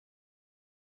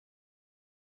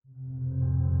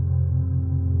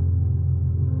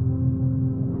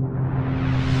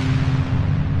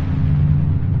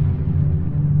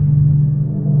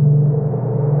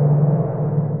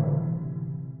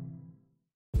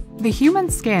The human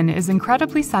skin is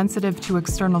incredibly sensitive to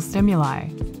external stimuli,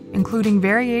 including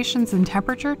variations in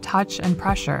temperature, touch, and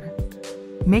pressure.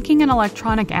 Making an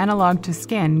electronic analog to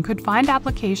skin could find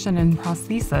application in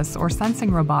prosthesis or sensing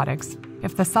robotics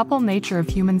if the supple nature of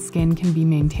human skin can be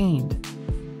maintained.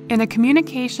 In a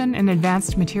communication in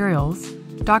advanced materials,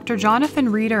 Dr.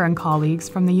 Jonathan Reeder and colleagues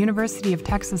from the University of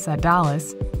Texas at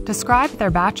Dallas described their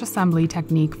batch assembly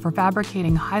technique for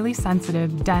fabricating highly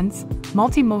sensitive, dense,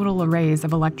 multimodal arrays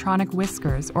of electronic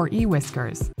whiskers, or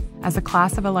e-whiskers, as a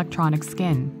class of electronic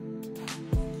skin.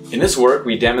 In this work,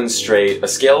 we demonstrate a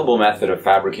scalable method of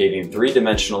fabricating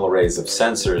three-dimensional arrays of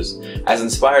sensors as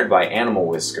inspired by animal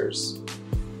whiskers.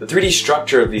 The 3D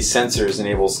structure of these sensors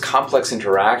enables complex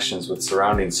interactions with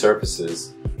surrounding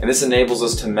surfaces, and this enables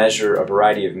us to measure a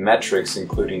variety of metrics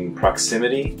including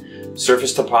proximity,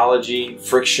 surface topology,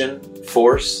 friction,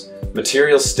 force,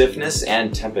 material stiffness,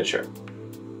 and temperature.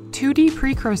 2D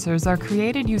precursors are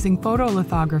created using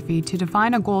photolithography to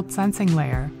define a gold sensing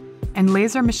layer, and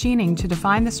laser machining to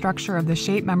define the structure of the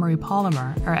shape memory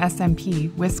polymer, or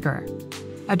SMP, whisker.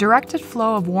 A directed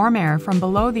flow of warm air from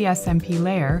below the SMP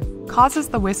layer causes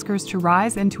the whiskers to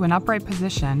rise into an upright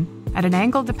position at an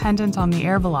angle dependent on the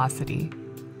air velocity.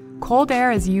 Cold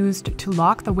air is used to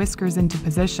lock the whiskers into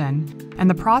position, and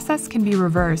the process can be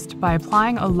reversed by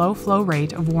applying a low flow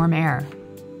rate of warm air.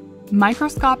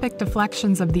 Microscopic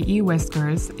deflections of the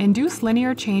e-whiskers induce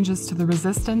linear changes to the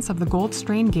resistance of the gold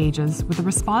strain gauges with a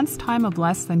response time of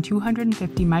less than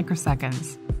 250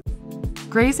 microseconds.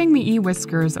 Grazing the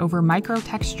e-whiskers over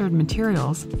microtextured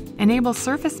materials enables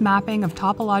surface mapping of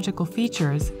topological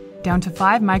features down to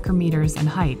 5 micrometers in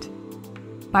height.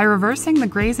 By reversing the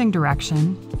grazing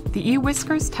direction, the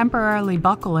e-whiskers temporarily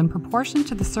buckle in proportion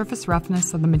to the surface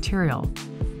roughness of the material.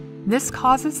 This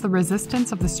causes the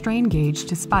resistance of the strain gauge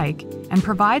to spike and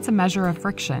provides a measure of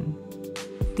friction.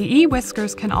 The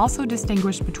e-whiskers can also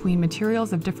distinguish between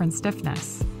materials of different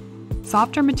stiffness.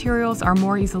 Softer materials are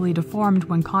more easily deformed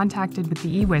when contacted with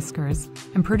the e-whiskers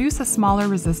and produce a smaller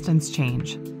resistance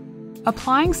change.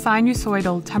 Applying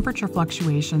sinusoidal temperature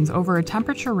fluctuations over a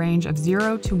temperature range of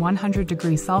 0 to 100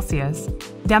 degrees Celsius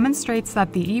demonstrates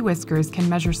that the e-whiskers can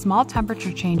measure small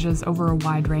temperature changes over a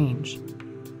wide range.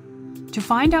 To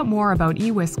find out more about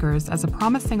e-whiskers as a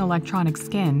promising electronic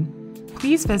skin,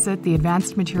 please visit the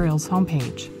Advanced Materials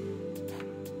homepage.